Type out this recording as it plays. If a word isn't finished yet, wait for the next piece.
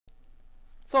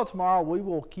So tomorrow we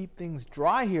will keep things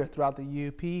dry here throughout the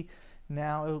UP.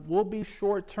 Now it will be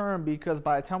short term because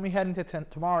by the time we head into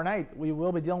tomorrow night, we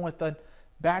will be dealing with a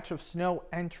batch of snow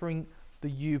entering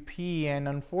the UP. And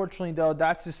unfortunately though,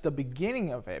 that's just the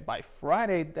beginning of it. By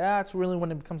Friday, that's really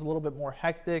when it becomes a little bit more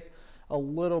hectic, a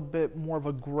little bit more of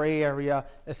a gray area,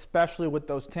 especially with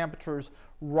those temperatures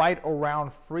right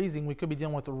around freezing. We could be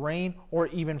dealing with rain or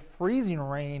even freezing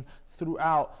rain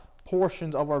throughout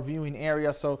portions of our viewing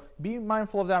area. So be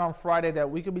mindful of that on Friday, that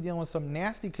we could be dealing with some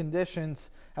nasty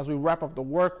conditions as we wrap up the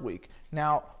work week.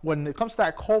 Now, when it comes to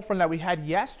that cold front that we had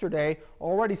yesterday,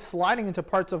 already sliding into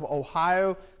parts of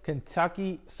Ohio,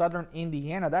 Kentucky, southern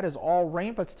Indiana, that is all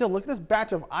rain. But still, look at this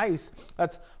batch of ice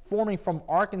that's forming from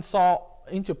Arkansas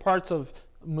into parts of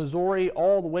Missouri,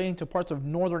 all the way into parts of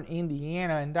northern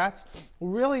Indiana, and that's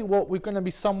really what we're going to be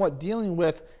somewhat dealing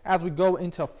with as we go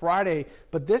into Friday.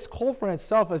 But this cold front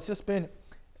itself has just been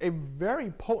a very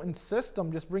potent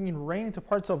system, just bringing rain into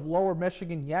parts of lower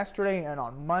Michigan yesterday and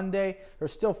on Monday.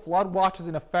 There's still flood watches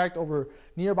in effect over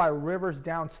nearby rivers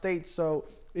downstate, so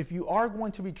if you are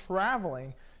going to be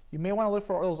traveling, you may want to look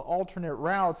for those alternate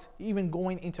routes even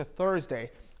going into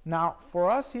Thursday. Now,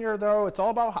 for us here, though, it's all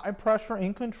about high pressure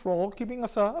in control, keeping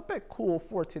us a bit cool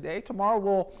for today. Tomorrow,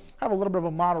 we'll have a little bit of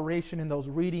a moderation in those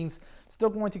readings.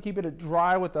 Still going to keep it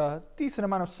dry with a decent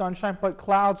amount of sunshine, but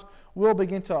clouds will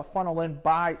begin to funnel in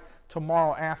by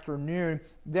tomorrow afternoon.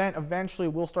 Then eventually,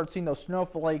 we'll start seeing those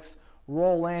snowflakes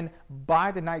roll in by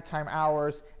the nighttime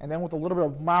hours. And then with a little bit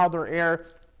of milder air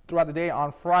throughout the day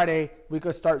on Friday, we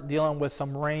could start dealing with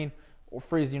some rain or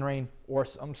freezing rain or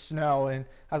some snow. And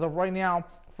as of right now,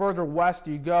 further west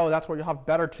you go, that's where you'll have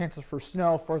better chances for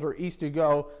snow. Further east you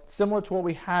go, similar to what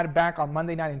we had back on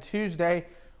Monday night and Tuesday,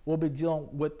 we'll be dealing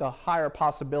with the higher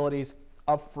possibilities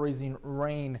of freezing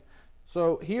rain.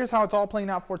 So here's how it's all playing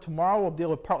out for tomorrow. We'll deal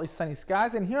with partly sunny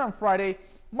skies, and here on Friday,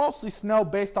 mostly snow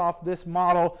based off this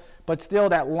model, but still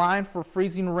that line for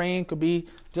freezing rain could be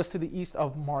just to the east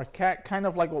of Marquette, kind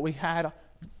of like what we had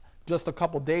just a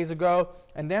couple days ago.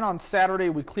 And then on Saturday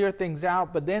we clear things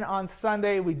out, but then on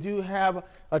Sunday we do have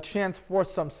a chance for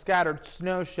some scattered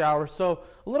snow showers. So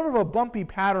a little bit of a bumpy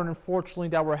pattern, unfortunately,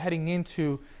 that we're heading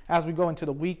into as we go into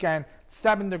the weekend.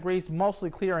 7 degrees, mostly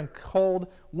clear and cold,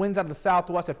 winds out of the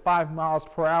southwest at 5 miles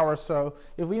per hour. So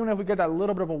even if we get that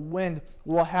little bit of a wind,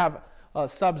 we'll have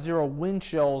sub-zero wind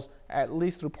chills at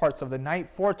least through parts of the night.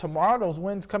 For tomorrow, those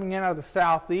winds coming in out of the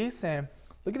southeast, and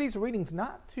look at these readings,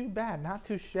 not too bad, not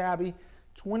too shabby.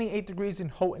 28 degrees in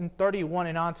Houghton, 31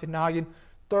 in Ontonagon,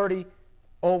 30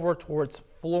 over towards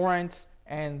Florence.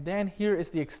 And then here is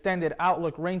the extended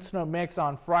outlook. Rain snow mix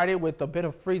on Friday with a bit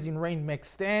of freezing rain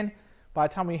mixed in. By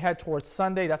the time we head towards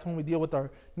Sunday, that's when we deal with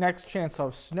our next chance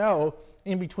of snow.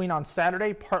 In between on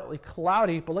Saturday, partly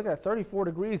cloudy, but look at that, 34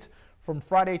 degrees from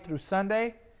Friday through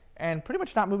Sunday, and pretty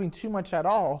much not moving too much at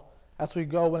all as we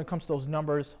go when it comes to those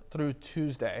numbers through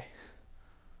Tuesday.